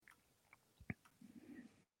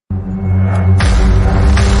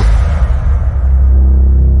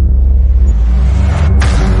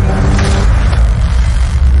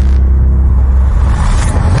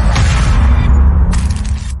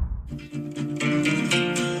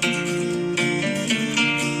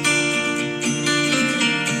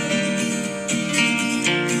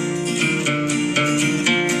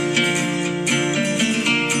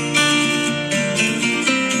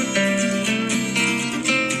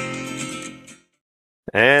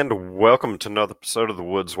And welcome to another episode of the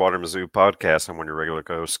Woods Water Mizzou podcast. I'm one of your regular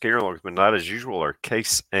co-hosts, Skinner, along with midnight as usual, are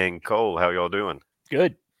Case and Cole. How y'all doing?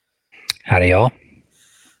 Good. Howdy, y'all.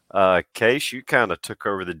 Case, you kind of took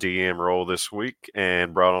over the DM role this week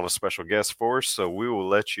and brought on a special guest for us, so we will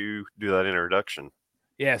let you do that introduction.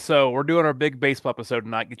 Yeah, so we're doing our big baseball episode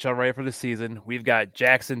tonight. Get y'all ready for the season. We've got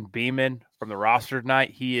Jackson Beaman from the roster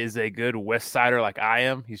tonight. He is a good West Sider like I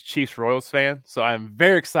am. He's Chiefs Royals fan, so I'm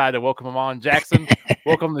very excited to welcome him on. Jackson,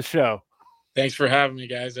 welcome to the show. Thanks for having me,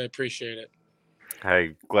 guys. I appreciate it.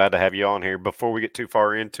 Hey, glad to have you on here. Before we get too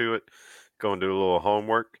far into it, go and do a little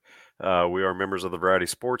homework. We are members of the Variety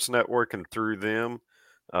Sports Network, and through them,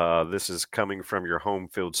 this is coming from your Home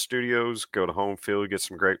Field studios. Go to Home Field, get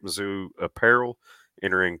some great Mizzou apparel.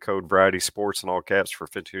 Enter in code Variety Sports in all caps for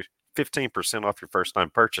 15% off your first time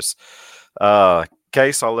purchase.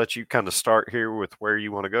 Case, I'll let you kind of start here with where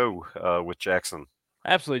you want to go with Jackson.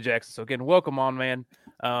 Absolutely, Jackson. So again, welcome on, man.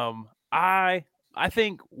 I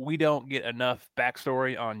think we don't get enough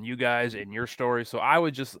backstory on you guys and your story. So I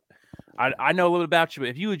would just, I know a little about you, but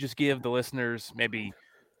if you would just give the listeners maybe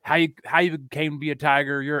how you came to be a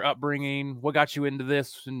Tiger, your upbringing, what got you into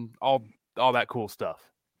this, and all that cool stuff.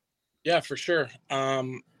 Yeah, for sure.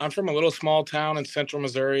 I'm from a little small town in central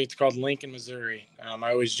Missouri. It's called Lincoln, Missouri. I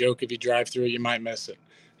always joke if you drive through it, you might miss it.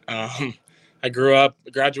 I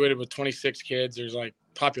graduated with 26 kids. There's like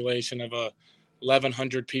population of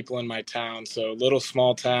 1,100 people in my town. So little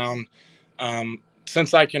small town.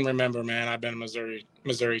 Since I can remember, man, I've been a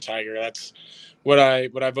Missouri Tiger. That's what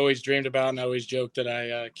I've always dreamed about. And I always joke that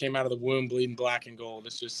I came out of the womb bleeding black and gold.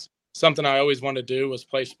 It's just something I always wanted to do was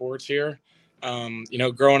play sports here.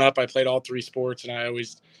 Growing up, I played all three sports, and I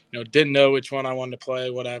always, didn't know which one I wanted to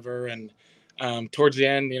play, whatever. And towards the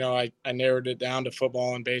end, I narrowed it down to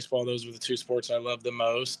football and baseball. Those were the two sports I loved the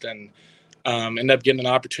most, and ended up getting an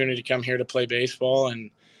opportunity to come here to play baseball,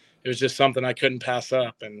 and it was just something I couldn't pass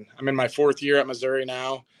up. And I'm in my fourth year at Missouri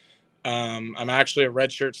now. I'm actually a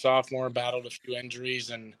redshirt sophomore, battled a few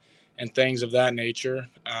injuries and things of that nature,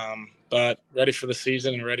 but ready for the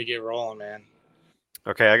season and ready to get rolling, man.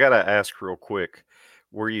 Okay, I got to ask real quick.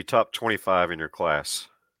 Were you top 25 in your class?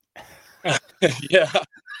 Yeah.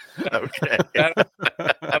 Okay.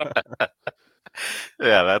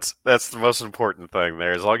 Yeah, that's the most important thing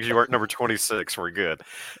there. As long as you weren't number 26, we're good.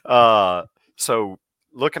 So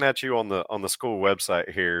looking at you on the school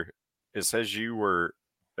website here, it says you were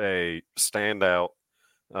a standout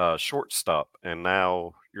shortstop, and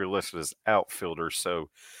now you're listed as outfielder. So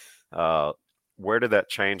where did that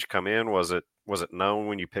change come in? Was it known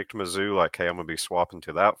when you picked Mizzou, like, hey, I'm going to be swapping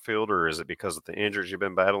to the outfield, or is it because of the injuries you've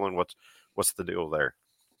been battling? What's the deal there?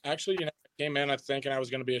 Actually, I came in thinking I was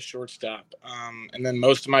going to be a shortstop. And then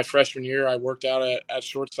most of my freshman year, I worked out at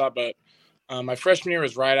shortstop. But my freshman year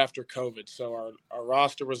was right after COVID. So our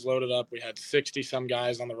roster was loaded up. We had 60-some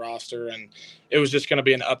guys on the roster, and it was just going to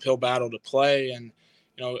be an uphill battle to play. And,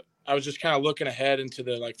 I was just kind of looking ahead into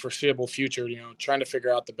the, foreseeable future, trying to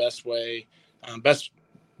figure out the best way,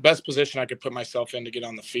 best position I could put myself in to get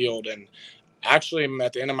on the field. And actually,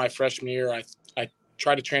 at the end of my freshman year, I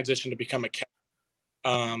tried to transition to become a catcher.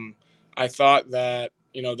 I thought that,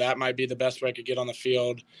 that might be the best way I could get on the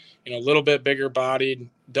field, a little bit bigger bodied.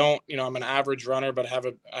 I'm an average runner, but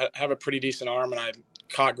I have a pretty decent arm, and I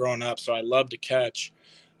caught growing up. So I love to catch.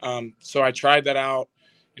 So I tried that out,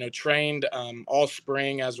 trained all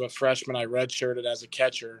spring as a freshman. I redshirted as a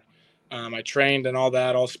catcher. I trained and all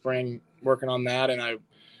that all spring working on that. And I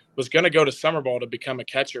was going to go to summer ball to become a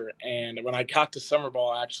catcher. And when I got to summer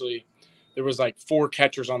ball, actually, there was 4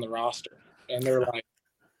 catchers on the roster. And they're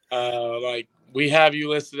like, we have you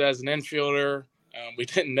listed as an infielder. We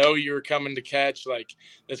didn't know you were coming to catch.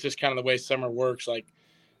 That's just kind of the way summer works.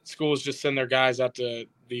 Schools just send their guys out to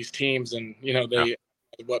these teams, and they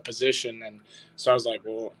what position. And so I was like,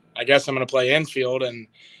 well, I guess I'm going to play infield. And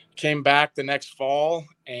came back the next fall,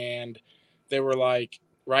 and they were like,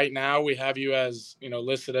 right now we have you as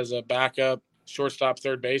listed as a backup shortstop,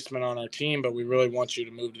 third baseman on our team, but we really want you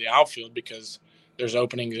to move to the outfield because there's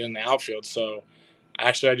openings in the outfield. So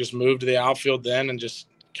actually, I just moved to the outfield then, and just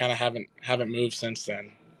kind of haven't moved since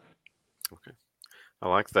then. Okay, I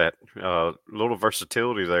like that. Little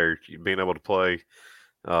versatility there, being able to play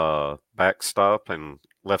backstop and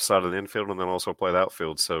left side of the infield, and then also play the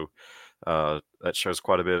outfield. So that shows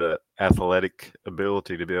quite a bit of athletic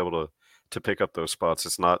ability to be able to pick up those spots.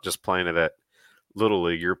 It's not just playing it at Little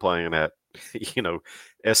League. You're playing at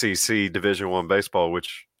SEC Division I baseball,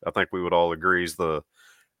 which I think we would all agree is the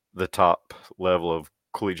top level of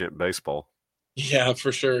collegiate baseball. Yeah,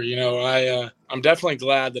 for sure. I'm definitely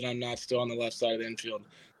glad that I'm not still on the left side of the infield. A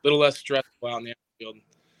little less stressful out in the outfield.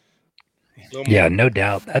 Yeah, no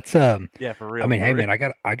doubt. That's Yeah, for real. I mean, hey man,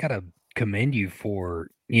 I gotta commend you for,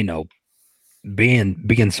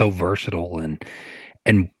 being so versatile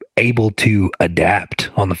and able to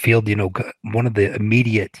adapt on the field. One of the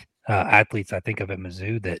immediate athletes I think of at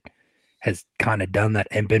Mizzou that has kind of done that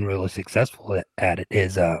and been really successful at it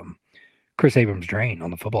is Chris Abrams Drain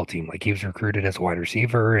on the football team. Like he was recruited as a wide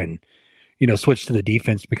receiver and switched to the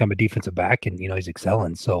defense to become a defensive back, and he's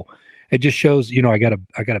excelling. So it just shows, I gotta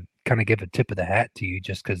kind of give a tip of the hat to you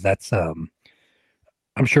just because that's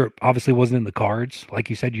I'm sure it obviously wasn't in the cards. Like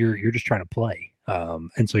you said, you're just trying to play.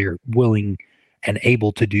 And so you're willing and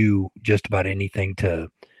able to do just about anything to,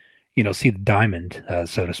 see the diamond,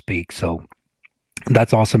 so to speak. So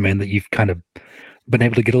that's awesome, man, that you've kind of been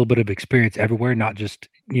able to get a little bit of experience everywhere, not just,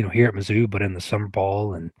 here at Mizzou, but in the summer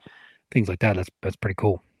ball and things like that. That's pretty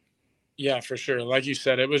cool. Yeah, for sure. Like you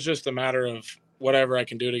said, it was just a matter of whatever I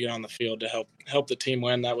can do to get on the field to help the team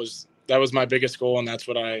win. That was my biggest goal, and that's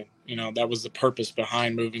what that was the purpose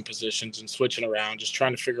behind moving positions and switching around, just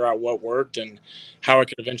trying to figure out what worked and how I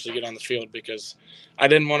could eventually get on the field, because I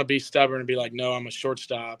didn't want to be stubborn and be like, no, I'm a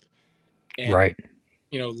shortstop and Right.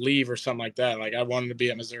 leave or something like that. Like I wanted to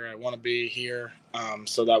be at Missouri. I want to be here.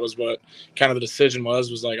 So that was what kind of the decision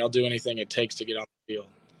was like, I'll do anything it takes to get on the field.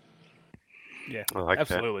 Yeah, I like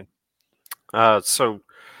absolutely. that. So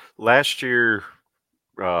last year,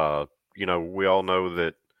 we all know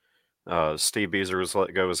that Steve Beazer was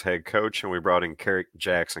let go as head coach, and we brought in Carrick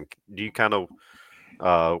Jackson. Do you kind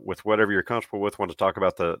of, with whatever you're comfortable with, want to talk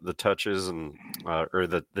about the touches and or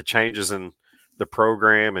the changes in the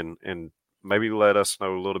program, and maybe let us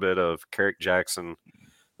know a little bit of Carrick Jackson,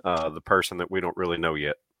 the person that we don't really know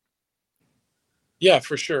yet? Yeah,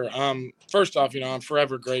 for sure. First off, I'm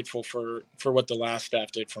forever grateful for what the last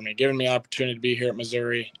staff did for me, giving me opportunity to be here at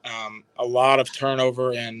Missouri. A lot of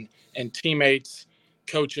turnover and teammates,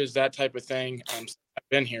 coaches, that type of thing. I've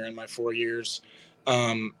been here in my 4 years,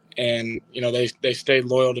 and they stayed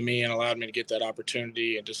loyal to me and allowed me to get that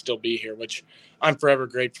opportunity and to still be here, which I'm forever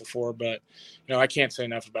grateful for. But I can't say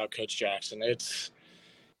enough about Coach Jackson. It's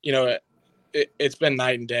you know it's been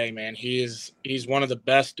night and day, man. He's one of the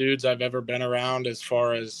best dudes I've ever been around as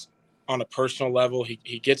far as on a personal level.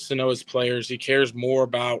 He gets to know his players. He cares more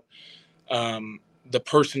about the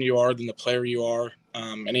person you are than the player you are.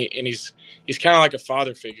 And he's kind of like a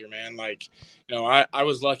father figure, man. Like, I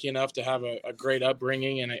was lucky enough to have a great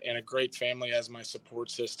upbringing and a great family as my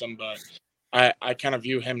support system, but I kind of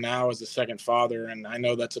view him now as a second father, and I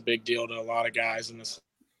know that's a big deal to a lot of guys in this.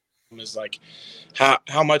 Is like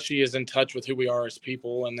how much he is in touch with who we are as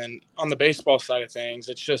people. And then on the baseball side of things,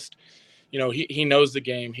 it's just he knows the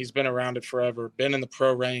game. He's been around it forever, been in the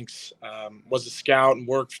pro ranks, was a scout and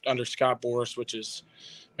worked under Scott Boras, which is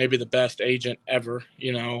maybe the best agent ever.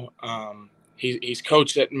 He's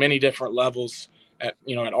coached at many different levels, at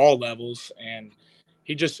all levels, and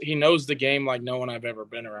he knows the game like no one I've ever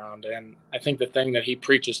been around. And I think the thing that he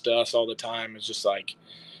preaches to us all the time is just like,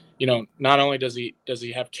 not only does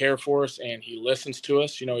he have care for us and he listens to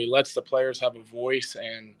us, he lets the players have a voice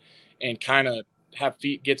and kind of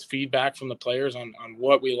gets feedback from the players on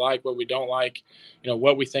what we like, what we don't like,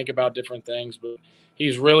 what we think about different things. But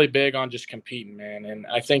he's really big on just competing, man. And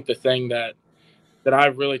I think the thing that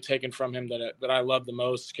I've really taken from him that I love the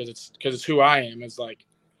most, because it's who I am, is like,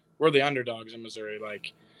 we're the underdogs in Missouri.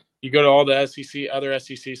 Like, you go to all the other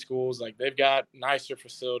SEC schools, like they've got nicer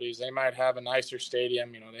facilities. They might have a nicer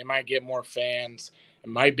stadium. They might get more fans. It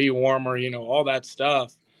might be warmer. All that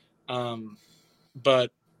stuff.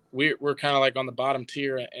 But we're kind of like on the bottom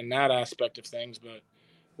tier in that aspect of things. But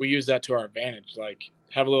we use that to our advantage. Like,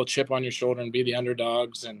 have a little chip on your shoulder and be the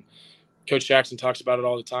underdogs. And Coach Jackson talks about it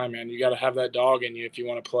all the time, man. You got to have that dog in you if you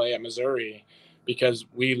want to play at Missouri, because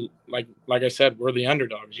we, like I said, we're the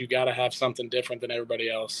underdogs. You got to have something different than everybody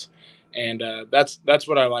else, and that's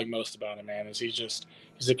what I like most about him, man. Is he's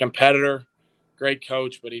a competitor, great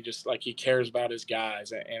coach, but he cares about his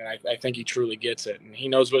guys, and I think he truly gets it, and he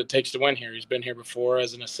knows what it takes to win here. He's been here before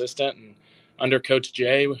as an assistant and under Coach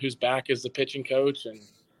Jay, who's back as the pitching coach, and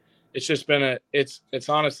it's just been it's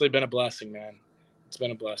honestly been a blessing, man. It's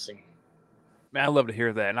been a blessing. Man, I love to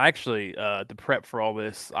hear that. And actually, to prep for all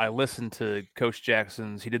this, I listened to Coach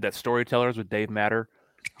Jackson's. He did that Storytellers with Dave Matter.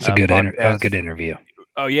 It's a good interview.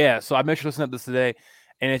 Oh yeah, so I mentioned listening to this today,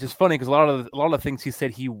 and it's just funny because a lot of the things he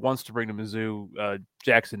said he wants to bring to Mizzou,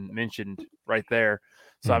 Jackson mentioned right there.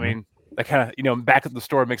 So I mean, that kind of back at the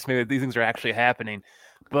story makes me that these things are actually happening.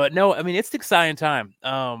 But no, I mean it's an exciting time.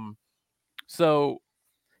 So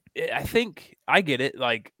I think I get it.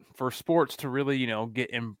 Like, for sports to really,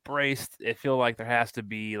 get embraced, I feel like there has to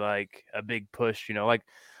be like a big push. Like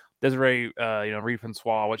Desiree, Reed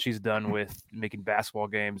Francois, what she's done with making basketball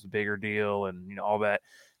games a bigger deal and all that.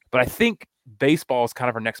 But I think baseball is kind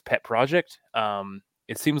of her next pet project.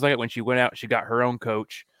 It seems like it when she went out, she got her own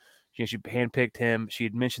coach. She handpicked him. She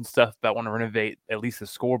had mentioned stuff about wanting to renovate at least the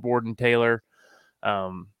scoreboard in Taylor.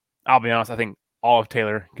 I'll be honest, I think all of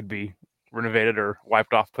Taylor could be renovated or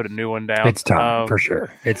wiped off, put a new one down. It's time for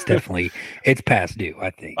sure. It's definitely it's past due, I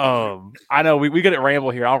think. I know we get to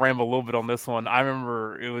ramble here. I'll ramble a little bit on this one. I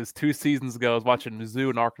remember it was 2 seasons ago. I was watching Mizzou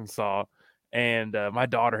in Arkansas, and my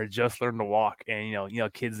daughter had just learned to walk.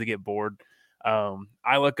 And kids that get bored.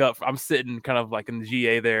 I look up. I'm sitting kind of like in the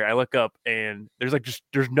GA there. I look up, and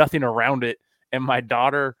there's nothing around it. And my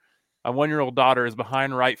 1-year-old daughter, is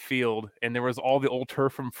behind right field, and there was all the old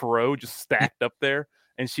turf from Faroe just stacked up there.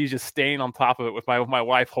 And she's just staying on top of it with my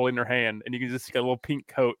wife holding her hand, and you can just see a little pink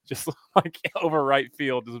coat just like over right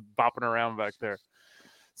field, just bopping around back there.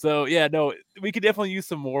 So yeah, no, we could definitely use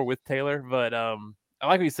some more with Taylor, but I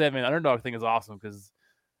like what you said, man. Underdog thing is awesome because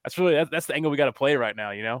that's the angle we got to play right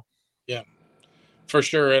now, Yeah, for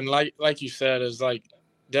sure. And like you said, is like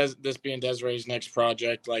this being Desiree's next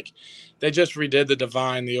project. Like they just redid the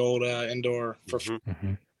Divine, the old indoor for.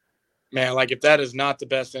 Mm-hmm. Man, like if that is not the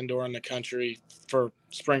best indoor in the country for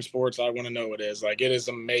spring sports, I want to know what is. Like it is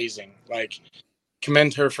amazing. Like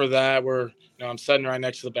commend her for that. I'm sitting right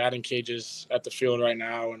next to the batting cages at the field right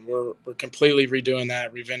now, and we're completely redoing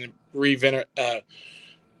that,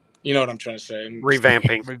 you know what I'm trying to say? And,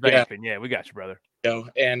 revamping. Yeah, we got you, brother.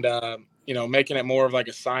 And making it more of like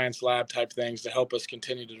a science lab type things to help us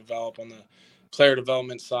continue to develop on the player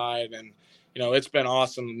development side. And it's been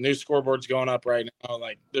awesome. New scoreboards going up right now.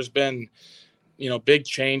 Like there's been, big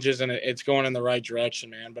changes, and it's going in the right direction,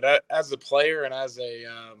 man. But as a player and as a,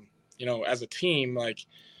 as a team, like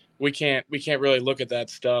we can't really look at that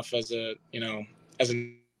stuff as a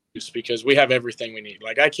use because we have everything we need.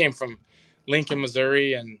 Like I came from Lincoln,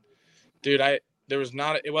 Missouri, and dude,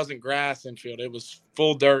 it wasn't grass infield. It was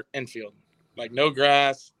full dirt infield. Like no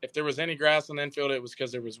grass. If there was any grass on the infield, it was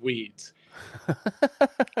because there was weeds.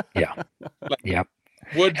 Yeah. Like,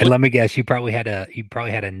 And let me guess, you probably had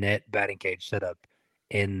a net batting cage set up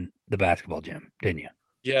in the basketball gym, didn't you?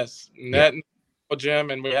 Yes, net in the gym,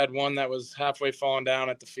 and we had one that was halfway falling down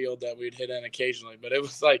at the field that we'd hit in occasionally. But it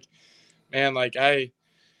was like, man, like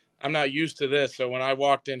I'm not used to this. So when I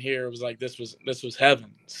walked in here, it was like this was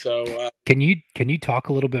heaven. So can you talk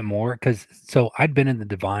a little bit more? Because I'd been in the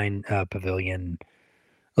Divine Pavilion.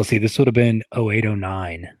 Let's see, this would have been 08,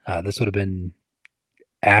 09. This would have been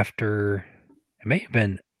after. It may have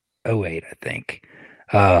been 08, I think.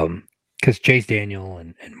 Because Chase Daniel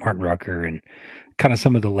and Martin Rucker and kind of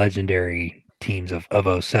some of the legendary teams of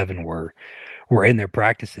 07 were in there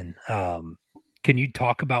practicing. Can you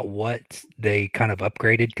talk about what they kind of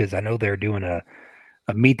upgraded? Because I know they're doing a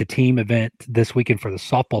meet the team event this weekend for the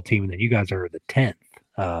softball team, and then you guys are the 10th.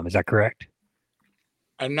 Is that correct?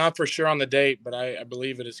 I'm not for sure on the date, but I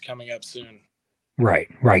believe it is coming up soon. Right.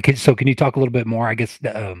 So can you talk a little bit more, I guess,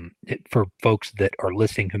 for folks that are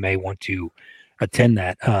listening who may want to attend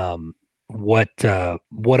that, what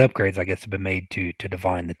upgrades, I guess, have been made to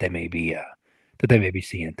Divine that they may be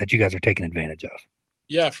seeing, that you guys are taking advantage of?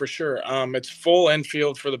 Yeah, for sure. It's full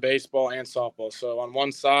infield for the baseball and softball. So on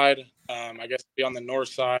one side, I guess be on the north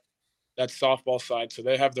side, that's softball side. So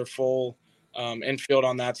they have their full infield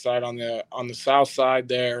on that side. On the south side,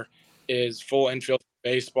 there is full infield for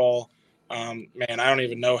baseball. Man, I don't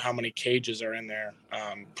even know how many cages are in there.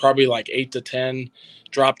 Probably like 8 to 10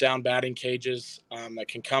 drop down batting cages that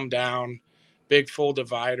can come down. Big full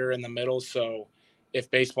divider in the middle. So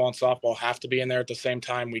if baseball and softball have to be in there at the same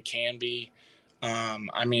time, we can be.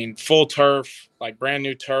 Full turf, like brand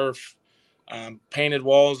new turf, painted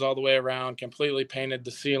walls all the way around, completely painted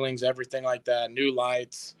the ceilings, everything like that. New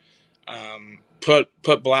lights,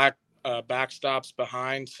 put black backstops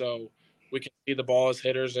behind so we can see the ball as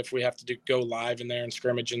hitters if we have to go live in there and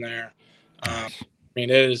scrimmage in there.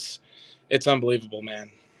 Nice. It's unbelievable, man.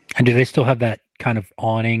 And do they still have that kind of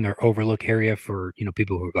awning or overlook area for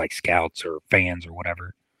people who are like scouts or fans or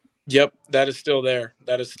whatever? Yep, that is still there.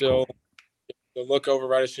 That is still cool. The look over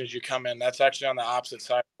right as soon as you come in. That's actually on the opposite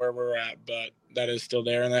side where we're at, but that is still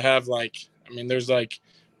there. And they have there's like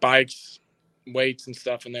bikes, weights and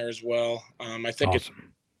stuff in there as well. I think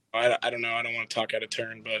awesome. I don't know. I don't want to talk out of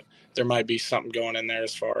turn, but there might be something going in there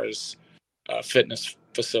as far as fitness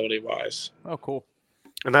facility wise. Oh, cool.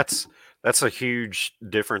 And that's a huge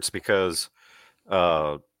difference because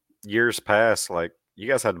years past, like you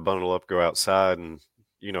guys had to bundle up, go outside, and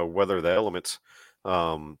weather the elements.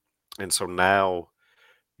 And so now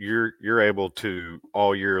you're able to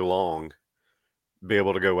all year long be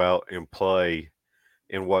able to go out and play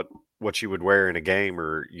in what you would wear in a game,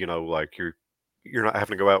 or like you're not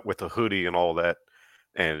having to go out with a hoodie and all that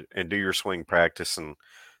and do your swing practice. And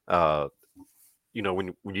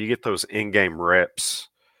when you get those in-game reps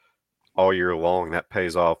all year long, that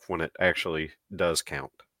pays off when it actually does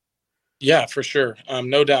count. Yeah, for sure.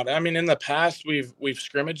 No doubt. I mean, in the past, we've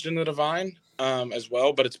scrimmaged in the Divine as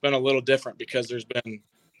well, but it's been a little different because it's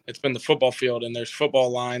been the football field and there's football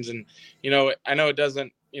lines, and I know it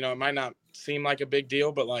doesn't, it might not seem like a big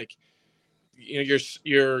deal, but like,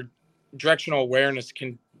 your directional awareness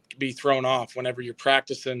can be thrown off whenever you're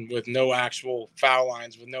practicing with no actual foul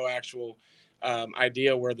lines, with no actual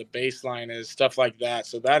idea where the baseline is, stuff like that.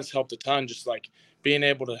 So that's helped a ton. Just like being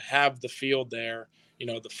able to have the field there,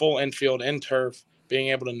 the full infield and turf, being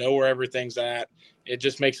able to know where everything's at. It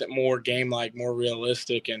just makes it more game like, more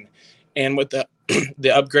realistic, and with the the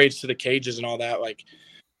upgrades to the cages and all that, like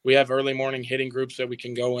we have early morning hitting groups that we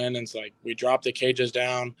can go in, and it's like we drop the cages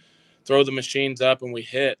down, throw the machines up, and we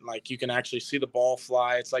hit. Like you can actually see the ball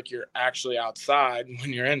fly. It's like you're actually outside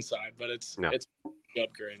when you're inside, but it's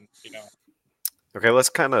upgrade. Okay, let's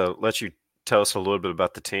kind of let you tell us a little bit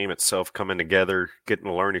about the team itself coming together, getting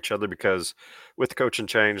to learn each other, because with the coaching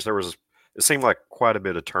change, it seemed like quite a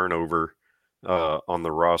bit of turnover on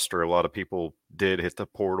the roster. A lot of people did hit the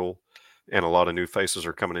portal, and a lot of new faces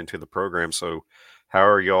are coming into the program. So how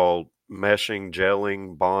are y'all meshing,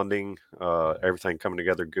 gelling, bonding, everything coming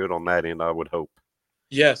together good on that end, I would hope?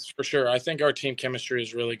 Yes, for sure. I think our team chemistry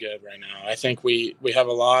is really good right now. I think we have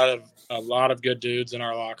a lot of good dudes in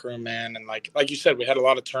our locker room, man. And like you said, we had a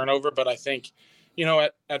lot of turnover, but I think,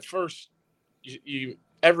 at first, you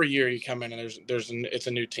every year you come in and it's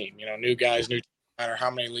a new team. New guys, new. No matter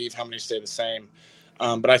how many leave, how many stay the same.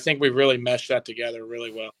 But I think we really meshed that together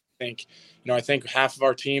really well. I think half of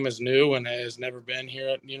our team is new and has never been here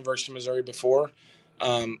at the University of Missouri before.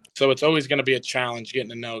 So it's always going to be a challenge getting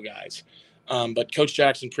to know guys. But Coach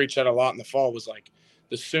Jackson preached that a lot in the fall, was like,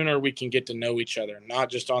 the sooner we can get to know each other, not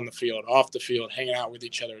just on the field, off the field, hanging out with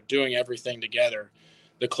each other, doing everything together,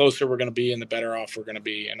 the closer we're going to be and the better off we're going to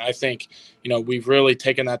be. And I think, we've really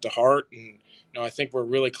taken that to heart. And, I think we're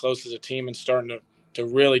really close as a team and starting to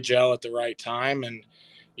really gel at the right time. And,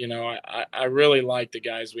 I really like the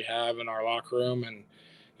guys we have in our locker room, and,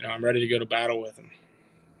 I'm ready to go to battle with them.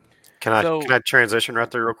 Can I transition right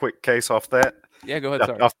there real quick, Case, off that? Yeah, go ahead.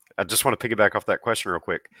 Sorry. I just want to piggyback off that question real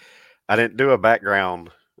quick. I didn't do a background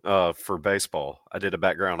for baseball. I did a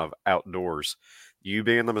background of outdoors. You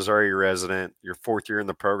being the Missouri resident, your fourth year in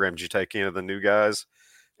the program, did you take any of the new guys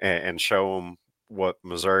and show them what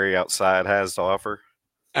Missouri outside has to offer?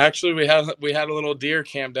 Actually, we had a little deer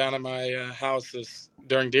camp down at my house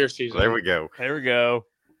during deer season. There we go.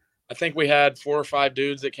 I think we had 4 or 5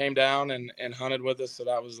 dudes that came down and hunted with us, so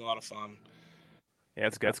that was a lot of fun. Yeah,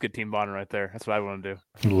 that's good team bonding right there. That's what I want to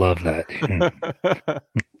do. Love that.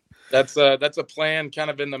 That's a plan kind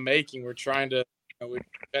of in the making. We're trying to, we've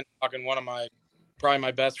been talking, probably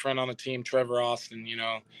my best friend on the team, Trevor Austin,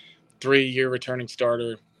 3-year returning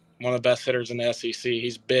starter, one of the best hitters in the SEC.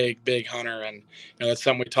 He's big hunter. And, that's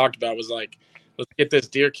something we talked about, was like, let's get this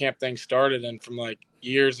deer camp thing started. And from like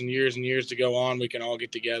years and years and years to go on, we can all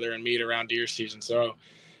get together and meet around deer season. So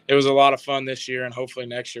it was a lot of fun this year, and hopefully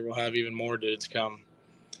next year we'll have even more dudes come.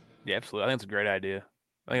 Yeah, absolutely. I think it's a great idea.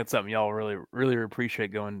 I think it's something y'all really, really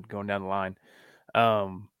appreciate going down the line.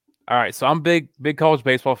 All right, so I'm big college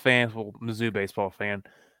baseball fan, Mizzou baseball fan,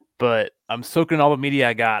 but I'm soaking in all the media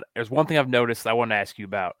I got. There's one thing I've noticed I want to ask you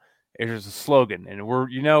about. There's a slogan, and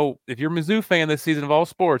if you're a Mizzou fan this season of all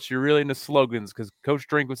sports, you're really into slogans because Coach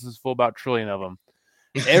Drinkwitz is full about a trillion of them.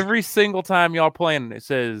 Every single time y'all playing, it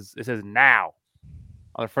says "now"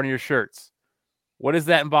 on the front of your shirts. What does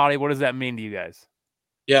that embody? What does that mean to you guys?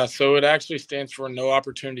 Yeah, so it actually stands for no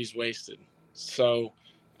opportunities wasted. So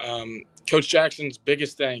Coach Jackson's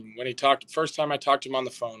biggest thing when first time I talked to him on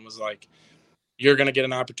the phone was like, you're going to get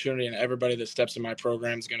an opportunity, and everybody that steps in my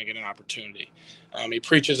program is going to get an opportunity. He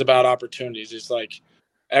preaches about opportunities. It's like,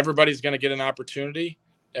 everybody's going to get an opportunity.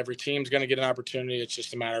 Every team's going to get an opportunity. It's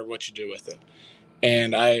just a matter of what you do with it.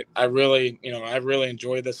 And I really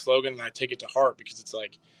enjoy this slogan, and I take it to heart, because it's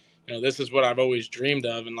like, this is what I've always dreamed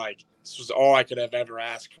of. And like, this was all I could have ever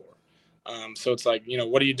asked for. So it's like,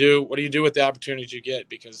 what do you do? What do you do with the opportunities you get?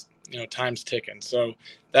 Because, time's ticking. So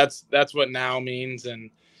that's what now means. And,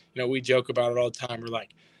 we joke about it all the time. We're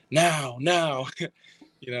like, now,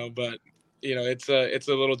 but it's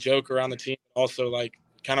a little joke around the team. Also, like,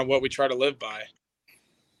 kind of what we try to live by.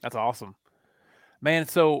 That's awesome, man.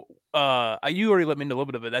 So you already let me know a little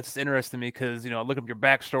bit of it. That's interesting to me because, I look up your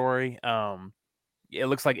backstory. It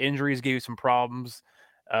looks like injuries gave you some problems.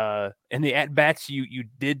 And the at-bats you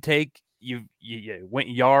did take, you went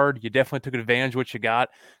yard. You definitely took advantage of what you got.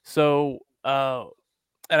 So, and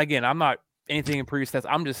again, I'm not anything in previous stats.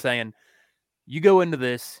 I'm just saying, you go into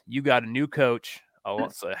this, you got a new coach.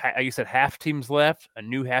 So, like you said, half team's left. A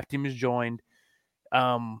new half team has joined.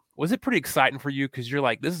 Was it pretty exciting for you? Because you're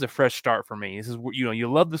like, this is a fresh start for me. This is,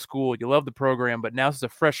 you love the school, you love the program, but now this is a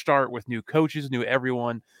fresh start with new coaches, new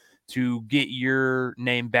everyone, to get your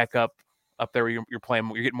name back up there where you're playing,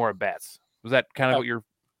 you're getting more at bats. Was that kind of what your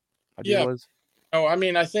idea was? Oh, I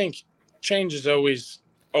mean, I think change is always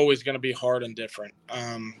going to be hard and different.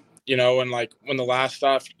 And like when the last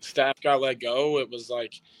staff got let go, it was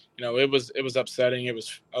like, it was upsetting. It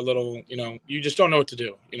was a little, you just don't know what to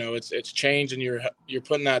do. It's change, and you're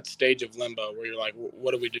put in that stage of limbo where you're like,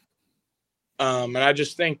 what do we do? And I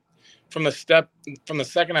just think from the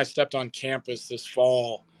second I stepped on campus this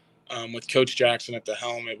fall, with Coach Jackson at the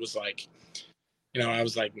helm, it was like, I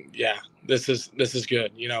was like, yeah, this is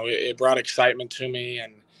good. It brought excitement to me,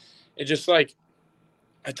 and it just like,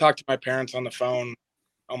 I talked to my parents on the phone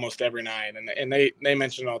almost every night, and they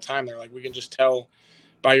mention it all the time. They're like, we can just tell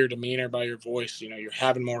by your demeanor, by your voice, you're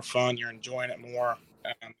having more fun, you're enjoying it more.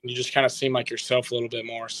 You just kind of seem like yourself a little bit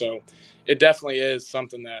more. So it definitely is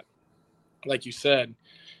something that, like you said,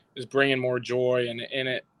 is bringing more joy. And in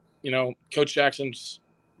it, Coach Jackson's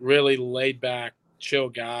really laid back, chill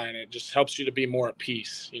guy, and it just helps you to be more at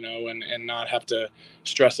peace, and not have to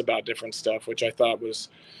stress about different stuff, which I thought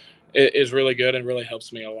is really good and really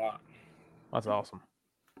helps me a lot. That's awesome.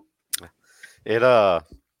 It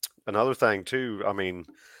another thing too, I mean,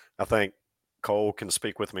 I think Cole can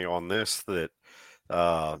speak with me on this, that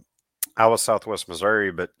I was Southwest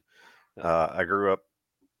Missouri, but I grew up,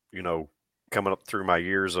 coming up through my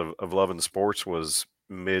years of loving sports was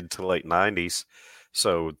mid to late 90s.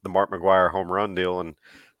 So the Mark McGwire home run deal, and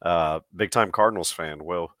big time Cardinals fan.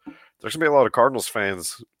 Well, there's going to be a lot of Cardinals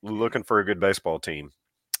fans looking for a good baseball team.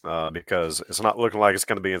 Because it's not looking like it's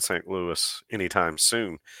going to be in St. Louis anytime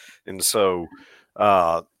soon. And so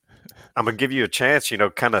I'm going to give you a chance,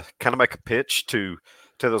 kind of make a pitch to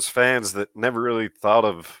those fans that never really thought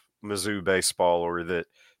of Mizzou baseball, or that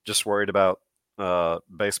just worried about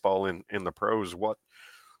baseball in the pros. What,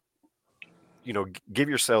 give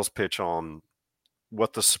your sales pitch on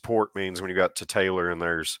what the support means when you got to Taylor and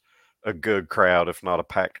there's a good crowd, if not a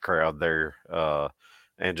packed crowd there,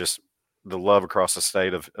 and just the love across the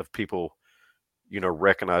state of people,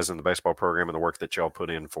 recognizing the baseball program and the work that y'all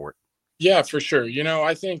put in for it. Yeah, for sure.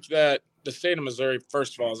 I think that the state of Missouri,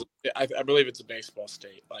 first of all, I believe it's a baseball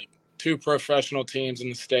state. Like 2 professional teams in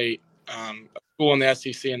the state, a school in the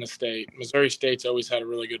SEC in the state. Missouri State's always had a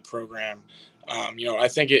really good program. I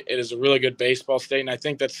think it is a really good baseball state, and I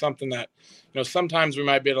think that's something that, sometimes we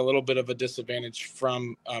might be at a little bit of a disadvantage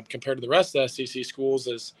from compared to the rest of the SEC schools.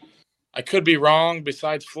 Is, I could be wrong.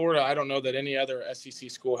 Besides Florida, I don't know that any other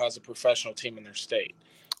SEC school has a professional team in their state.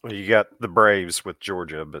 Well, you got the Braves with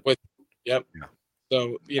Georgia, but yep. Yeah.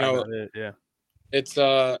 So it's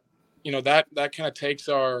that kind of takes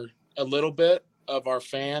a little bit of our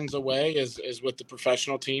fans away is with the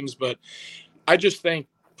professional teams. But I just think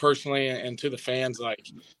personally, and to the fans, like,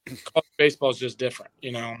 college baseball is just different.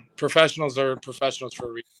 Professionals are professionals for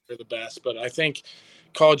a reason. They're the best, but I think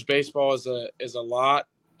college baseball is a lot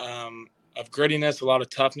of grittiness, a lot of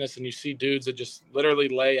toughness, and you see dudes that just literally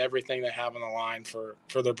lay everything they have on the line for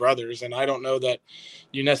their brothers. And I don't know that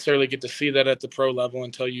you necessarily get to see that at the pro level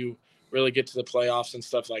until you really get to the playoffs and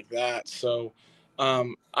stuff like that. So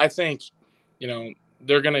I think,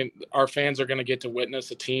 our fans are gonna get to witness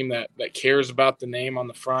a team that cares about the name on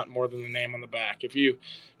the front more than the name on the back. If you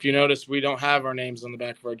notice, we don't have our names on the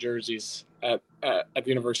back of our jerseys at the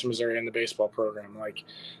University of Missouri in the baseball program. Like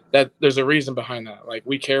that, there's a reason behind that. Like,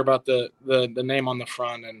 we care about the name on the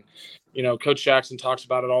front, and Coach Jackson talks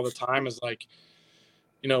about it all the time. Is like,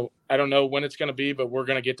 I don't know when it's going to be, but we're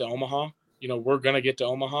going to get to Omaha. We're going to get to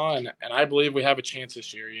Omaha, and I believe we have a chance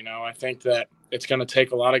this year. I think that it's going to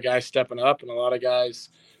take a lot of guys stepping up and a lot of guys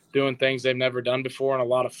doing things they've never done before and a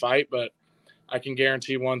lot of fight. But I can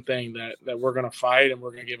guarantee one thing, that we're going to fight and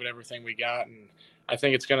we're going to give it everything we got. And I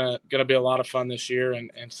think it's going to be a lot of fun this year,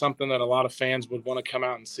 and something that a lot of fans would want to come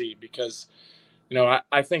out and see, because,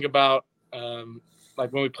 I think about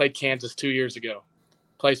like when we played Kansas 2 years ago,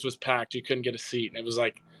 place was packed. You couldn't get a seat. And it was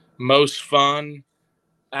like most fun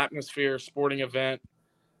atmosphere sporting event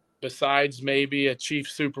besides maybe a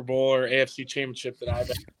Chiefs Super Bowl or AFC Championship that I've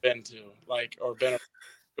ever been to, or been. It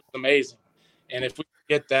was amazing. And if we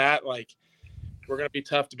get that, like, we're going to be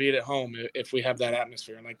tough to beat at home if we have that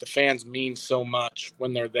atmosphere. And like, the fans mean so much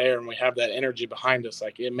when they're there and we have that energy behind us.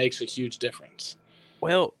 Like, it makes a huge difference.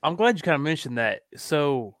 Well, I'm glad you kind of mentioned that.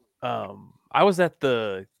 So I was at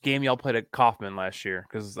the game y'all played at Kauffman last year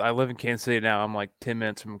because I live in Kansas City now. I'm like 10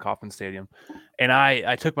 minutes from Kauffman Stadium. And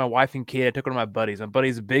I took my wife and kid. I took one of my buddies. My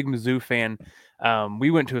buddy's a big Mizzou fan.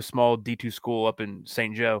 We went to a small D2 school up in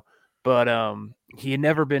St. Joe, but he had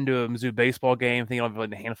never been to a Mizzou baseball game. I think I've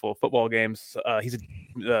played a handful of football games. He's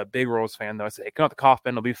a big Royals fan, though. I said, hey, come out to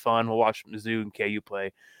Kauffman. It'll be fun. We'll watch Mizzou and KU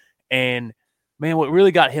play. And man, what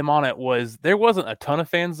really got him on it was there wasn't a ton of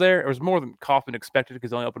fans there. It was more than Kauffman expected because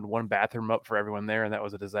they only opened one bathroom up for everyone there, and that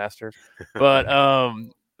was a disaster. But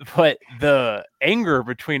the anger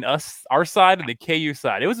between us, our side, and the KU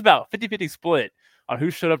side, it was about 50-50 split on who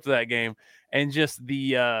showed up to that game. And just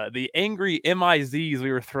the angry MIZs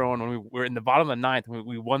we were throwing when we were in the bottom of the ninth, when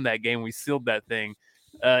we won that game, we sealed that thing.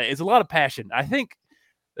 It's a lot of passion. I think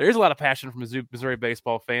there is a lot of passion from Missouri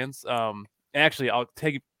baseball fans. Actually, I'll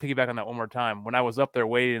piggyback on that one more time. When I was up there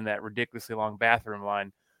waiting in that ridiculously long bathroom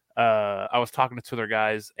line, I was talking to two other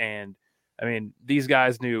guys, and I mean, these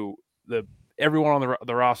guys knew everyone on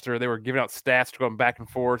the roster. They were giving out stats, going back and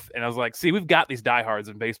forth, and I was like, "See, we've got these diehards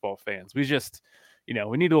and baseball fans. We just, we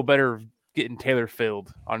need a little better getting Taylor filled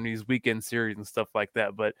on these weekend series and stuff like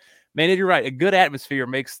that." But man, you're right. A good atmosphere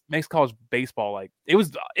makes college baseball like it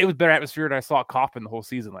was better atmosphere than I saw at Kauffman the whole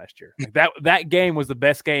season last year. Like that game was the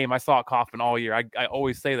best game I saw at Kauffman all year. I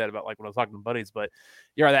always say that about like when I was talking to buddies, but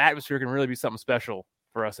yeah, the atmosphere can really be something special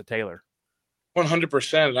for us at Taylor.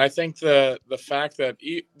 100%. I think the fact that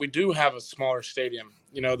we do have a smaller stadium,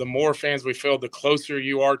 the more fans we fill, the closer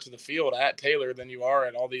you are to the field at Taylor than you are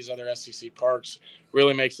at all these other SEC parks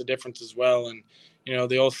really makes a difference as well. And,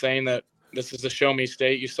 the old saying that this is the show me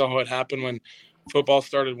state. You saw what happened when football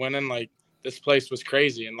started winning. Like, this place was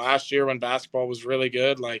crazy. And last year when basketball was really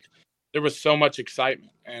good, like, there was so much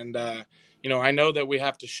excitement. And, I know that we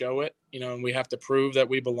have to show it, and we have to prove that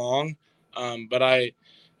we belong. But I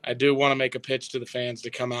do want to make a pitch to the fans to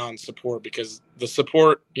come out and support, because the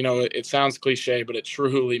support, it sounds cliche, but it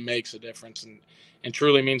truly makes a difference and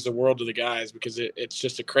truly means the world to the guys, because it's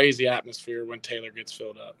just a crazy atmosphere when Taylor gets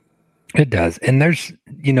filled up. It does. And there's,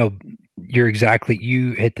 you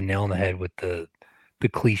hit the nail on the head with the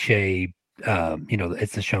cliche,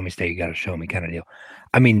 it's the show me state, you got to show me kind of deal.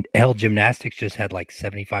 I mean, hell, gymnastics just had like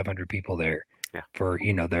 7,500 people there for,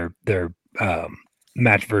 their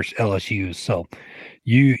match versus LSU. So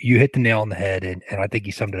you hit the nail on the head, and I think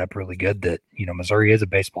you summed it up really good that, Missouri is a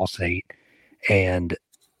baseball state, and,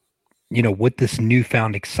 with this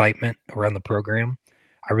newfound excitement around the program,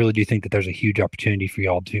 I really do think that there's a huge opportunity for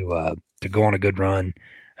y'all to go on a good run,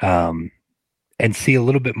 and see a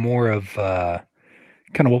little bit more of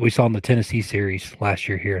kind of what we saw in the Tennessee series last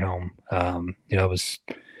year here at home. It was,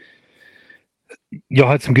 y'all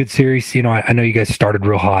had some good series. I know you guys started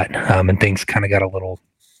real hot, and things kind of got a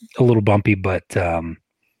little bumpy, but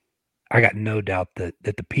I got no doubt that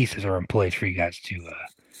the pieces are in place for you guys to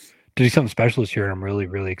do something special this year. And I'm really,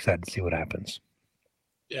 really excited to see what happens.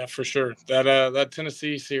 Yeah, for sure. That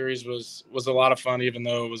Tennessee series was a lot of fun, even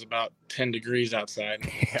though it was about 10 degrees outside.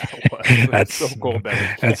 Yeah, it was. That's so cold.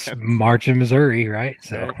 That's March in Missouri, right?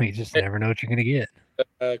 So you just never know what you're going to get.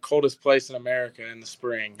 The coldest place in America in the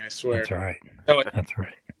spring, I swear. That's right. That's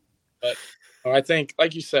right. But I think,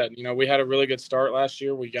 like you said, we had a really good start last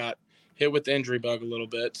year. We got hit with the injury bug a little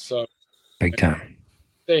bit. So big time.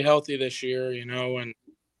 Stay healthy this year, and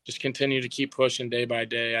just continue to keep pushing day by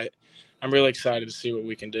day. I'm really excited to see what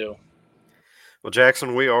we can do. Well,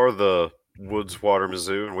 Jackson, we are the Woods Water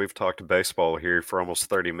Mizzou, and we've talked baseball here for almost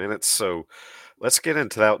 30 minutes. So let's get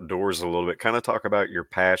into the outdoors a little bit. Kind of talk about your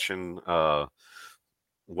passion.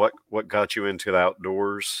 What got you into the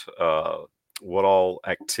outdoors? What all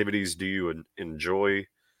activities do you enjoy?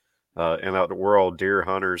 And we're all deer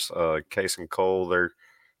hunters. Case and Cole,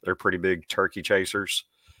 they're pretty big turkey chasers.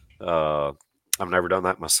 I've never done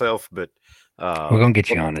that myself, but we're gonna get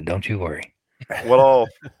you on it. Don't you worry. What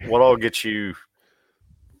all gets you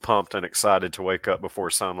pumped and excited to wake up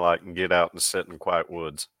before sunlight and get out and sit in quiet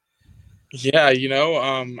woods? Yeah,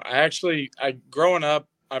 growing up,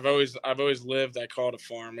 I've always lived. I call it a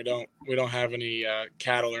farm. We don't have any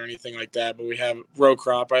cattle or anything like that, but we have row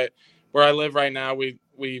crop. Where I live right now, we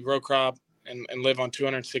row crop and live on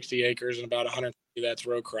 260 acres, and about 150 that's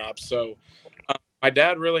row crop. So my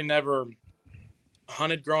dad really never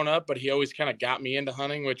hunted growing up, but he always kind of got me into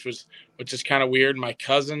hunting, which is kind of weird. My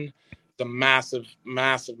cousin, the massive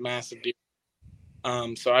deer.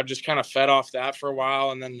 So I've just kind of fed off that for a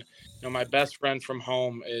while, and then my best friend from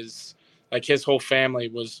home is like his whole family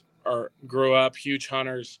grew up huge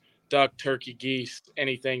hunters, duck, turkey, geese,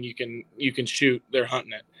 anything you can shoot, they're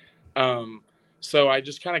hunting it. So I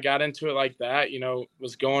just kind of got into it like that.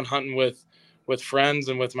 Was going hunting with with friends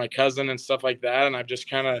and with my cousin and stuff like that. And I've just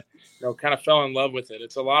kind of fell in love with it.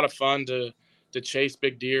 It's a lot of fun to chase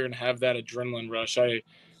big deer and have that adrenaline rush. I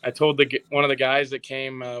told one of the guys that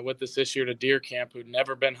came with us this year to deer camp who'd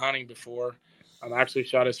never been hunting before, actually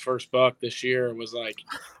shot his first buck this year. It was like,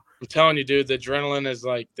 I'm telling you, dude, the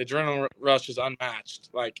adrenaline rush is unmatched.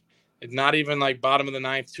 Like, it's not even like bottom of the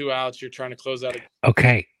ninth, 2 outs. You're trying to close out.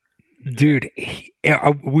 Okay. Dude,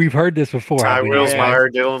 we've heard this before. Ty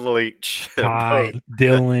Wilsmeyer, Dylan Leach, Ty,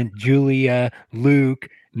 Dylan, Julia, Luke,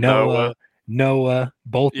 Noah,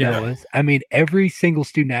 both Noahs. I mean, every single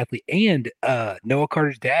student athlete, and Noah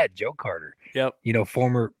Carter's dad, Joe Carter. Yep. You know,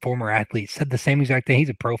 former athlete, said the same exact thing. He's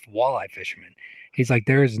a pro walleye fisherman. He's like,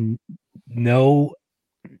 there's nothing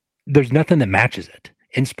that matches it.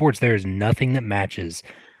 In sports, there is nothing that matches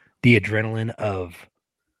the adrenaline of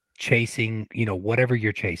chasing, you know, whatever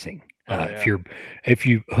you're chasing. If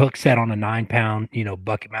you hook set on a 9-pound, you know,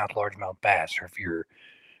 bucket mouth, largemouth bass, or if you're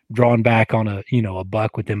drawn back on a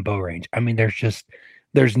buck within bow range. I mean,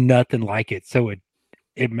 there's nothing like it. So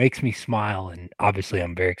it makes me smile. And obviously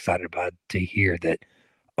I'm very excited to hear that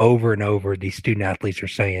over and over, these student athletes are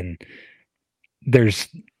saying there's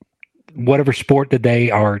whatever sport that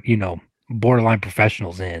they are, you know, borderline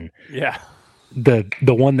professionals in. Yeah. The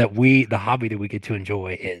one that the hobby that we get to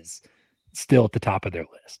enjoy is still at the top of their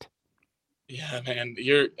list. Yeah, man,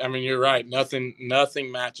 you're right. Nothing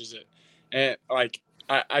matches it. And like,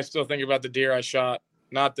 I still think about the deer I shot,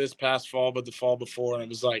 not this past fall, but the fall before. And it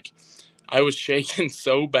was like, I was shaking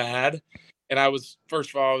so bad. And first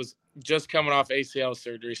of all, I was just coming off ACL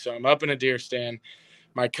surgery. So I'm up in a deer stand.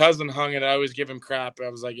 My cousin hung it. I always give him crap. I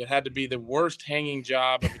was like, it had to be the worst hanging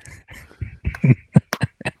job.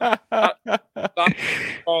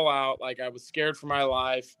 Fall out. Like, I was scared for my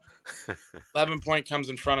life. 11 point comes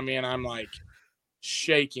in front of me and I'm like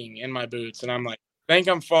shaking in my boots. And I'm like, think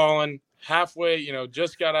I'm falling halfway, you know,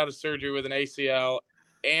 just got out of surgery with an ACL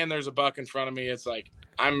and there's a buck in front of me. It's like,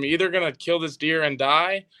 I'm either going to kill this deer and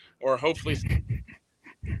die or hopefully,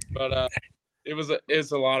 but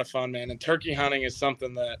it's a lot of fun, man. And turkey hunting is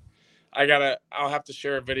something that I'll have to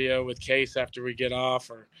share a video with Case after we get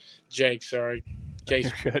off, or Jake, sorry,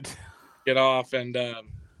 Case, get off and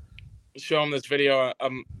show him this video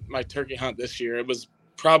of my turkey hunt this year. It was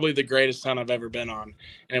probably the greatest hunt I've ever been on,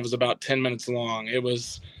 and it was about 10 minutes long. It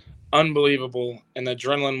was unbelievable, and the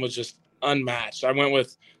adrenaline was just unmatched. I went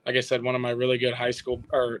with, like I said, one of my really good high school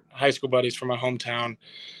buddies from my hometown.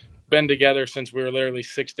 Been together since we were literally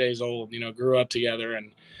 6 days old, you know, grew up together,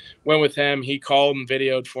 and went with him. He called and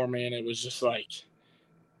videoed for me, and it was just like,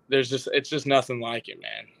 it's just nothing like it,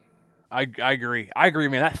 man. I agree,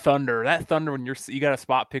 man. That thunder when you got a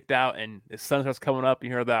spot picked out and the sun starts coming up, you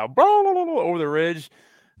hear that over the ridge,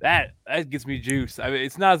 that gets me juice. I mean,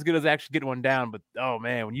 it's not as good as actually getting one down, but oh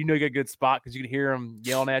man, when you know you got a good spot because you can hear them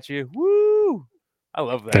yelling at you, woo! I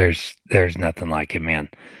love that. There's nothing like it, man.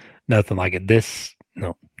 Nothing like it. This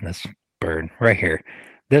bird right here,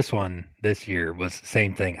 this one this year was the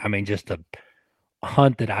same thing. I mean, just a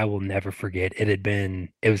hunt that I will never forget.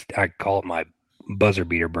 I call it my buzzer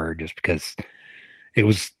beater bird just because it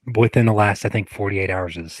was within the last, I think, 48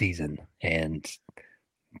 hours of the season. And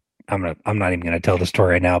I'm not even going to tell the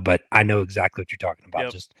story right now, but I know exactly what you're talking about.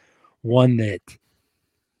 Yep. Just one that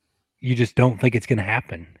you just don't think it's going to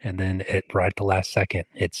happen. And then right at the last second,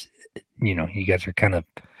 it's, you know, you guys are kind of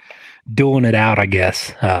doing it out, I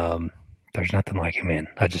guess. There's nothing like it, man.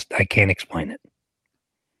 I can't explain it.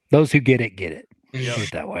 Those who get it, get it. Yep. Put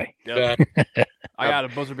it that way. Yep. I got a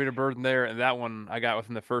buzzer beater bird in there, and that one I got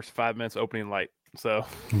within the first 5 minutes opening light. So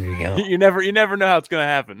there you go. you never know how it's going to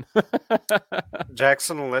happen.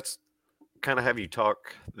 Jackson, let's kind of have you talk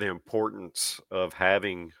the importance of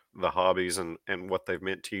having the hobbies and what they've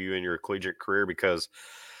meant to you in your collegiate career, because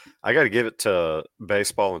I got to give it to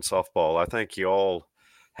baseball and softball. I think you all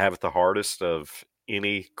have it the hardest of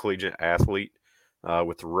any collegiate athlete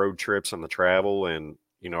with the road trips and the travel and,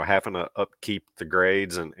 you know, having to upkeep the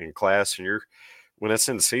grades and class. And when it's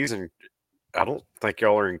in season, I don't think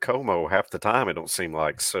y'all are in Como half the time, it don't seem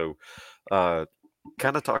like. So kind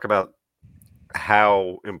of talk about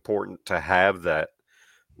how important to have that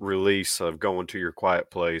release of going to your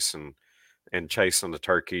quiet place and chasing the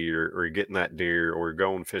turkey or getting that deer or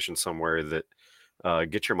going fishing somewhere that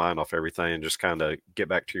get your mind off everything and just kind of get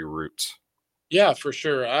back to your roots. Yeah, for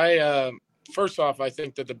sure. First off, I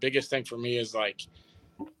think that the biggest thing for me is like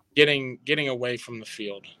getting away from the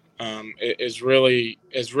field. It is really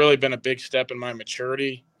been a big step in my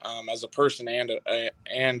maturity as a person and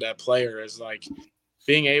a player, is like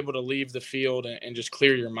being able to leave the field and just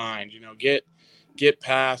clear your mind, you know, get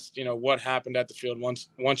past, you know, what happened at the field.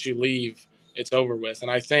 Once you leave, it's over with.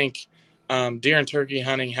 And I think deer and turkey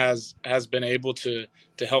hunting has been able to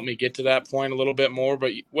help me get to that point a little bit more.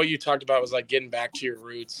 But what you talked about was like getting back to your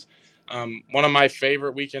roots. One of my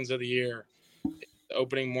favorite weekends of the year, the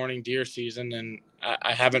opening morning deer season, and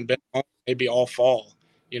I haven't been home maybe all fall,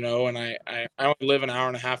 and I only live an hour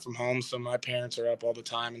and a half from home, so my parents are up all the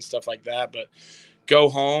time and stuff like that. But go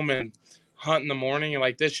home and hunt in the morning. And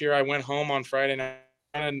like this year, I went home on Friday night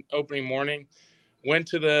and opening morning, went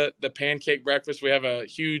to the pancake breakfast. We have a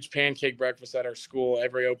huge pancake breakfast at our school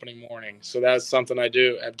every opening morning. So that's something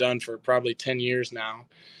I've done for probably 10 years now.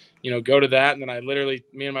 Go to that. And then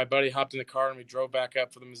me and my buddy hopped in the car and we drove back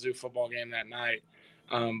up for the Mizzou football game that night.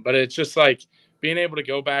 But it's just like being able to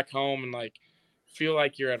go back home and like feel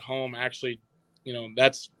like you're at home. Actually,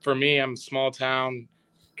 that's for me. I'm small town,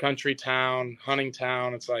 country town, hunting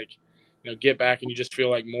town. It's like, get back and you just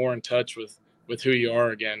feel like more in touch with who you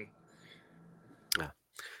are again.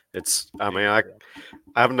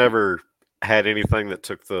 I've never had anything that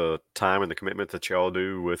took the time and the commitment that y'all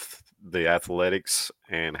do with the athletics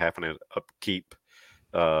and having to upkeep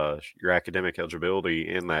your academic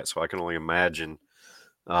eligibility in that. So I can only imagine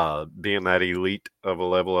being that elite of a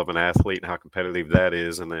level of an athlete and how competitive that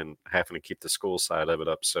is, and then having to keep the school side of it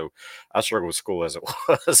up. So I struggle with school as it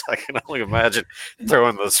was. I can only imagine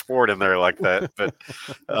throwing the sport in there like that. But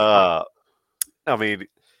I mean,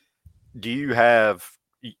 do you have?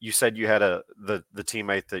 You said you had the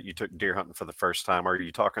teammate that you took deer hunting for the first time. Are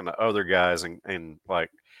you talking to other guys and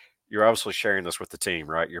like you're obviously sharing this with the team,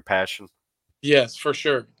 right? Your passion. Yes, for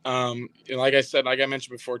sure. Like I said, like I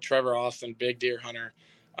mentioned before, Trevor Austin, big deer hunter.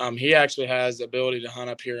 He actually has the ability to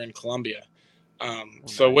hunt up here in Columbia.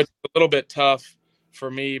 So nice. what's a little bit tough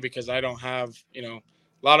for me because I don't have, a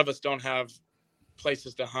lot of us don't have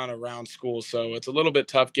places to hunt around school. So it's a little bit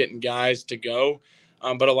tough getting guys to go.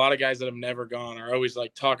 But a lot of guys that have never gone are always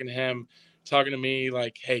like talking to him, talking to me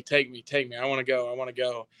like, hey, take me. I want to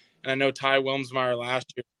go. And I know Ty Wilmsmeyer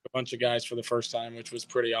last year, a bunch of guys for the first time, which was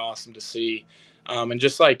pretty awesome to see. And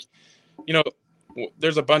just like,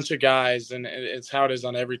 there's a bunch of guys and it's how it is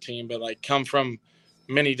on every team, but like come from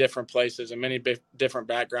many different places and many different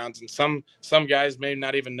backgrounds. And some guys may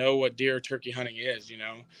not even know what deer or turkey hunting is.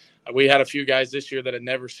 We had a few guys this year that had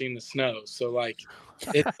never seen the snow. So like,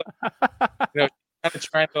 it's, kind of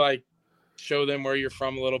trying to like show them where you're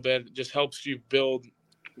from a little bit. It just helps you build,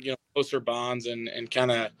 closer bonds and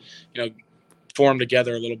kind of, form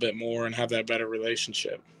together a little bit more and have that better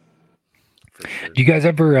relationship. For sure. Do you guys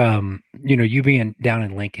ever, you being down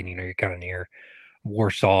in Lincoln, you're kind of near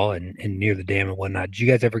Warsaw and near the dam and whatnot. Did you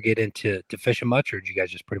guys ever get into fishing much, or did you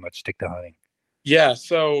guys just pretty much stick to hunting? Yeah,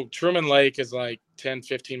 so Truman Lake is like 10,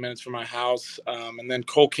 15 minutes from my house. And then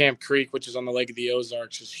Coal Camp Creek, which is on the Lake of the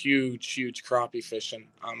Ozarks, is huge crappie fishing.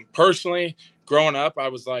 Personally, growing up, I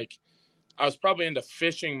was probably into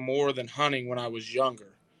fishing more than hunting when I was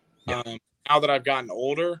younger. Yeah. Now that I've gotten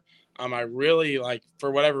older, I really for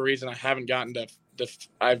whatever reason, I haven't gotten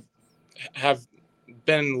I have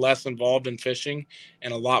been less involved in fishing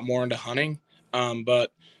and a lot more into hunting.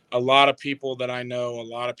 But a lot of people that I know, a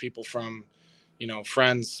lot of people from,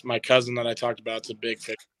 friends, my cousin that I talked about, is a big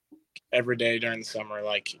fish every day during the summer.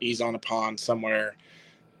 Like he's on a pond somewhere,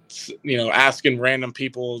 asking random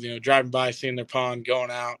people, driving by, seeing their pond, going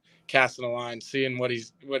out, casting a line, seeing what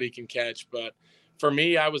he can catch. But for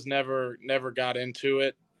me, I was never got into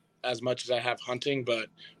it as much as I have hunting, but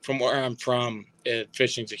from where I'm from,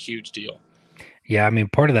 fishing's a huge deal. Yeah, I mean,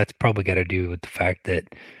 part of that's probably got to do with the fact that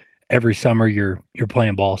every summer you're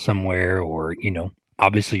playing ball somewhere, or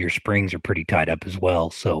obviously your springs are pretty tied up as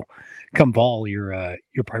well. So come fall, you're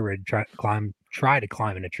probably ready to try to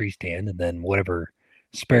climb in a tree stand, and then whatever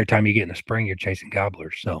spare time you get in the spring, you're chasing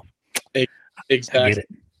gobblers. So exactly. I get it.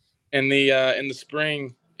 In the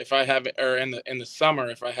spring, if I have, or in the summer,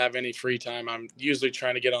 if I have any free time, I'm usually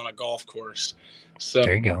trying to get on a golf course. So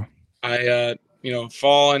there you go. I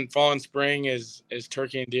fall and spring is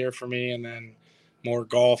turkey and deer for me, and then more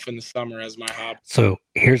golf in the summer as my hobby. So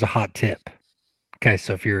here's a hot tip. Okay,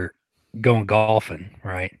 so if you're going golfing,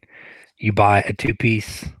 right, you buy a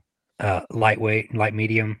 2-piece lightweight, light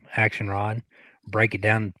medium action rod, break it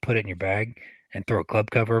down, put it in your bag, and throw a club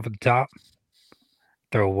cover over the top.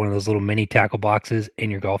 Throw one of those little mini tackle boxes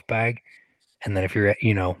in your golf bag. And then if you're,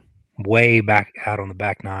 way back out on the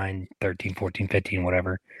back 9, 13, 14, 15,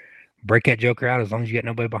 whatever, break that joker out. As long as you got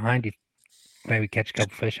nobody behind you, maybe catch a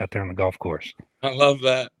couple fish out there on the golf course. I love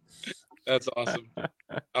that. That's awesome.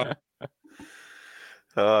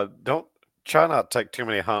 Don't try not to take too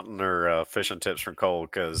many hunting or fishing tips from Cole,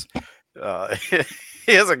 because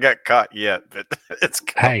he hasn't got caught yet, but it's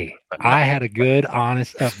coming. Hey, I had a good,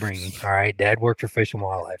 honest upbringing. All right. Dad worked for Fish and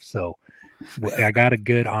Wildlife. So I got a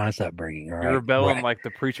good, honest upbringing. All right. You're rebelling like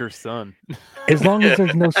the preacher's son. As long as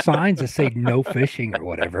there's no signs that say no fishing or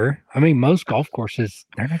whatever. I mean, most golf courses,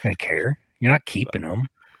 they're not going to care. You're not keeping them.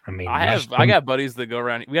 I mean, I got buddies that go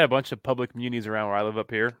around. We got a bunch of public communities around where I live up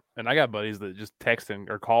here, and I got buddies that just text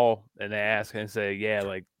or call and they ask and say, "Yeah,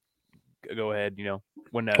 like, go ahead,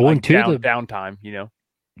 when downtime,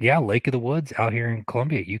 Yeah, Lake of the Woods out here in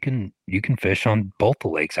Columbia, you can fish on both the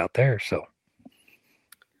lakes out there. So,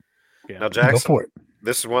 yeah. Now, Jackson, go for it.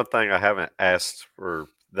 This is one thing I haven't asked, or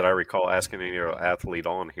that I recall asking any athlete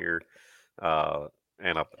on here.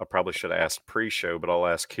 And I probably should have asked pre-show, but I'll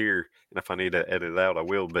ask here. And if I need to edit it out, I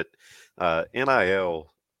will. But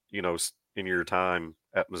NIL, in your time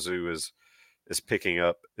at Mizzou is picking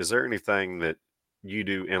up. Is there anything that you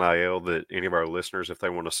do NIL that any of our listeners, if they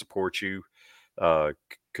want to support you,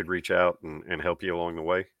 could reach out and help you along the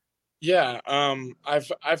way? Yeah,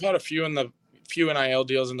 I've had a few NIL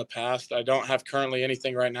deals in the past. I don't have currently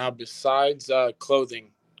anything right now besides clothing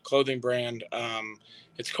brand.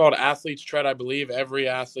 It's called Athlete's Tread, I believe. Every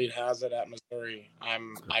athlete has it at Missouri. I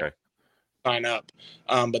sign up,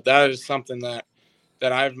 but that is something that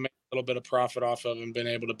I've made a little bit of profit off of and been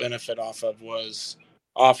able to benefit off of was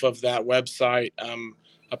off of that website.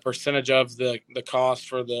 A percentage of the cost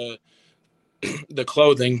for the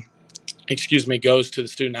clothing, goes to the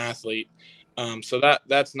student athlete. So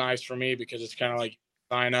that's nice for me because it's kind of like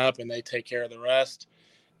sign up and they take care of the rest,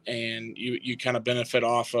 and you kind of benefit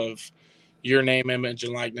off of your name, image,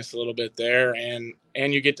 and likeness a little bit there, and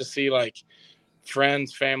you get to see like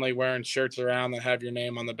friends, family wearing shirts around that have your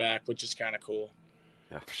name on the back, which is kind of cool.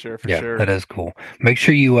 Yeah, for sure. That is cool. Make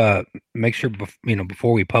sure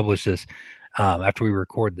before we publish this, after we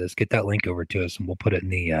record this, get that link over to us, and we'll put it in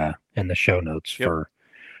the show notes for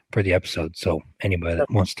the episode. So anybody that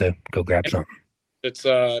wants to go grab something, it's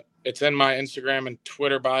in my Instagram and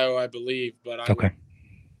Twitter bio, I believe. But I will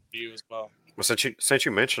you as well. Well, since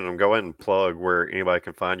you mentioned them, go ahead and plug where anybody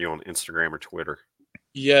can find you on Instagram or Twitter.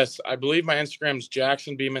 Yes, I believe my Instagram is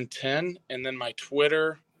Jackson Beaman 10, and then my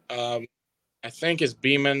Twitter, I think is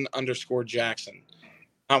Beaman_Jackson.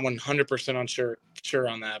 Not 100% sure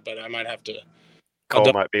on that, but I might have to.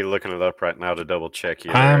 Cole might be looking it up right now to double check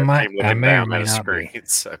you. I may or may not be.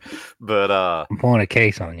 So, but I'm pulling a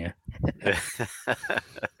case on you.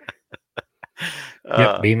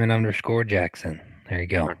 Beaman_Jackson. There you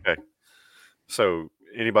go. Okay. So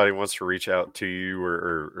anybody wants to reach out to you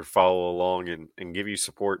or follow along and give you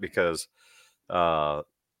support, because I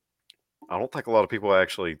don't think a lot of people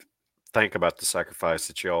actually think about the sacrifice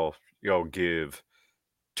that y'all give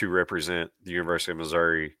to represent the University of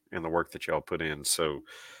Missouri and the work that y'all put in. So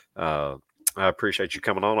I appreciate you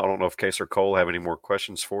coming on. I don't know if Case or Cole have any more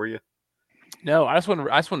questions for you. No, I just wanted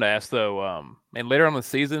to ask though, and later on in the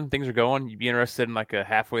season, things are going. You'd be interested in like a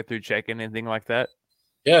halfway through check-in, anything like that?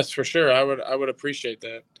 Yes, for sure. I would appreciate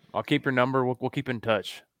that. I'll keep your number. We'll keep in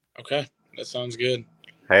touch. Okay, that sounds good.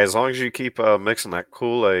 Hey, as long as you keep mixing that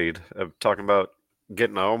Kool-Aid of talking about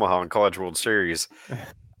getting to Omaha in College World Series,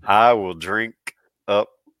 I will drink up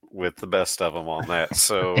with the best of them on that.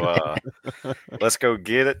 So let's go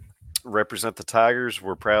get it. Represent the Tigers.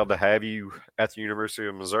 We're proud to have you at the University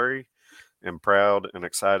of Missouri, and proud and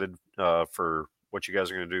excited for what you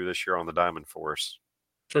guys are going to do this year on the diamond for us.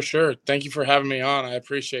 For sure. Thank you for having me on. I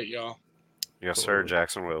appreciate y'all. Yes, sir.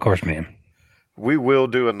 Jackson will. Of course, man. We will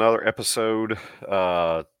do another episode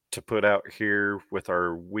to put out here with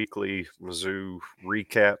our weekly Mizzou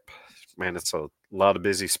recap. Man, it's a lot of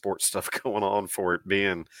busy sports stuff going on for it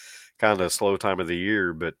being kind of a slow time of the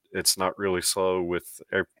year, but it's not really slow with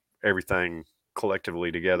everything collectively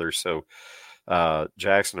together. So,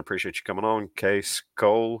 Jackson, appreciate you coming on. Case,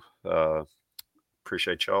 Cole,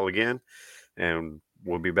 appreciate y'all again. And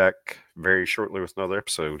we'll be back very shortly with another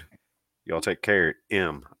episode. Y'all take care.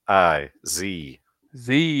 MIZZOU.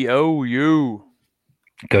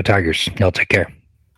 Go Tigers. Y'all take care.